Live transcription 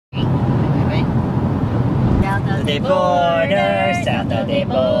of the border, south of the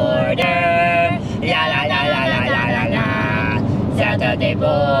border. La la la la la la la la. South of the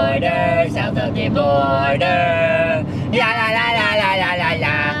border, south of the border. La la la la la la la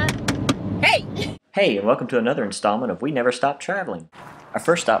la. Hey! Hey, and welcome to another installment of We Never Stop Traveling. Our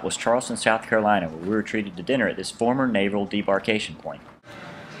first stop was Charleston, South Carolina, where we were treated to dinner at this former naval debarkation point.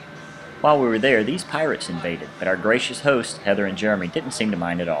 While we were there, these pirates invaded, but our gracious hosts, Heather and Jeremy, didn't seem to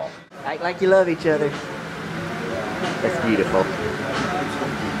mind at all. Act like you love each other. That's beautiful.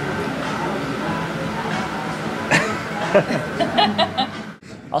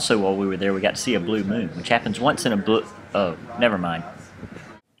 Also, while we were there, we got to see a blue moon, which happens once in a blue... Oh, never mind.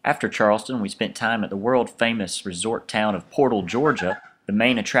 After Charleston, we spent time at the world-famous resort town of Portal, Georgia. The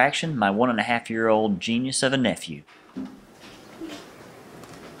main attraction, my 1.5-year-old genius of a nephew.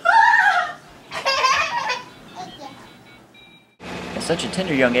 At such a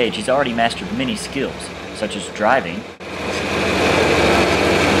tender young age, he's already mastered many skills, such as driving,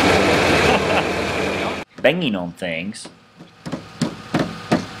 banging on things,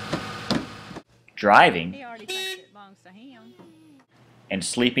 driving, He already thinks it belongs to him. and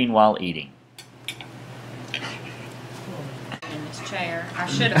sleeping while eating. In this chair. I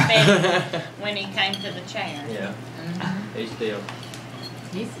should have fed him when he came to the chair. Yeah. He's still.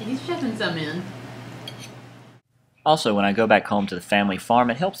 He's shoving some in. Also, when I go back home to the family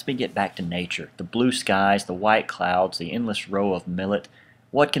farm, it helps me get back to nature. The blue skies, the white clouds, the endless row of millet.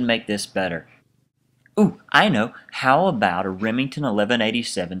 What can make this better? Ooh, I know. How about a Remington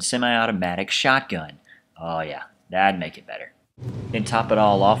 1187 semi-automatic shotgun? Oh yeah, that'd make it better. Then top it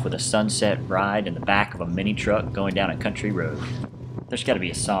all off with a sunset ride in the back of a mini truck going down a country road. There's got to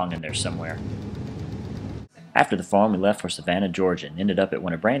be a song in there somewhere. After the farm, we left for Savannah, Georgia, and ended up at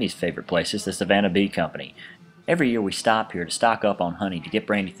one of Brandy's favorite places, the Savannah Bee Company. Every year we stop here to stock up on honey to get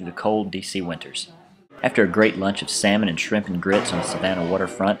Brandy through the cold D.C. winters. After a great lunch of salmon and shrimp and grits on the Savannah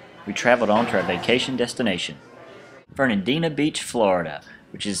waterfront, we traveled on to our vacation destination, Fernandina Beach, Florida,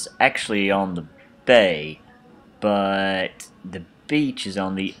 which is actually on the bay, but the beach is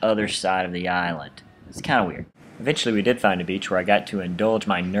on the other side of the island. It's kind of weird. Eventually we did find a beach where I got to indulge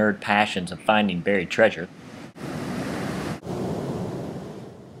my nerd passions of finding buried treasure.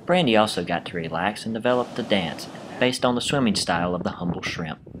 Brandy also got to relax and develop the dance, based on the swimming style of the humble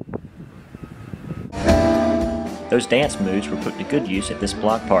shrimp. Those dance moves were put to good use at this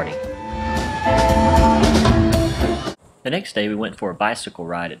block party. The next day we went for a bicycle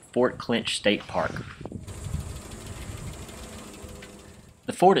ride at Fort Clinch State Park.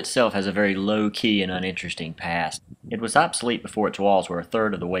 The fort itself has a very low-key and uninteresting past. It was obsolete before its walls were a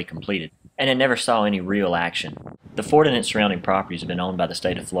third of the way completed, and it never saw any real action. The fort and its surrounding properties have been owned by the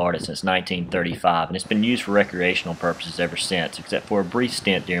state of Florida since 1935, and it's been used for recreational purposes ever since, except for a brief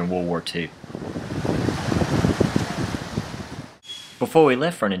stint during World War II. Before we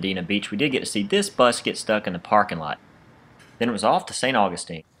left Fernandina Beach, we did get to see this bus get stuck in the parking lot. Then it was off to St.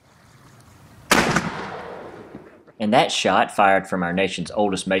 Augustine. And that shot, fired from our nation's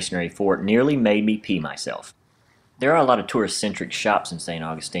oldest masonry fort, nearly made me pee myself. There are a lot of tourist-centric shops in St.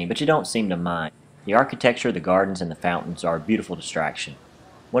 Augustine, but you don't seem to mind. The architecture, the gardens, and the fountains are a beautiful distraction.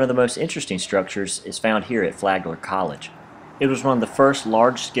 One of the most interesting structures is found here at Flagler College. It was one of the first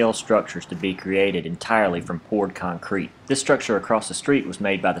large-scale structures to be created entirely from poured concrete. This structure across the street was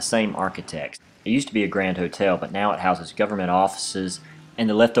made by the same architects. It used to be a grand hotel, but now it houses government offices and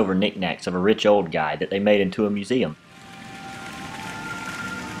the leftover knickknacks of a rich old guy that they made into a museum.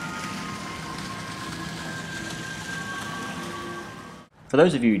 For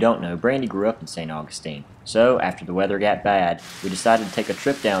those of you who don't know, Brandy grew up in St. Augustine. So, after the weather got bad, we decided to take a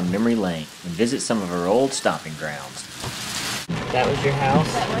trip down memory lane and visit some of her old stomping grounds. That was your house?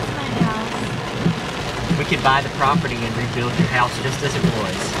 That was my house. We could buy the property and rebuild your house just as it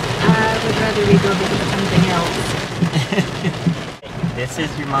was. I would rather rebuild it with something else. This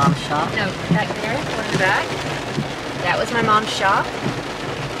is your mom's shop? No, back there, towards the back. That was my mom's shop.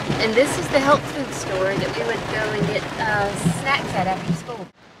 And this is the health food store that we would go and get snacks at after school. And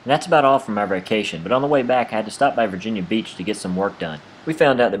that's about all from our vacation, but on the way back I had to stop by Virginia Beach to get some work done. We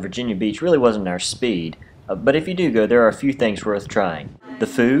found out that Virginia Beach really wasn't our speed, but if you do go, there are a few things worth trying. The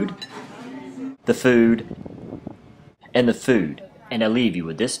food, and the food. And I leave you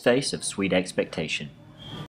with this face of sweet expectation.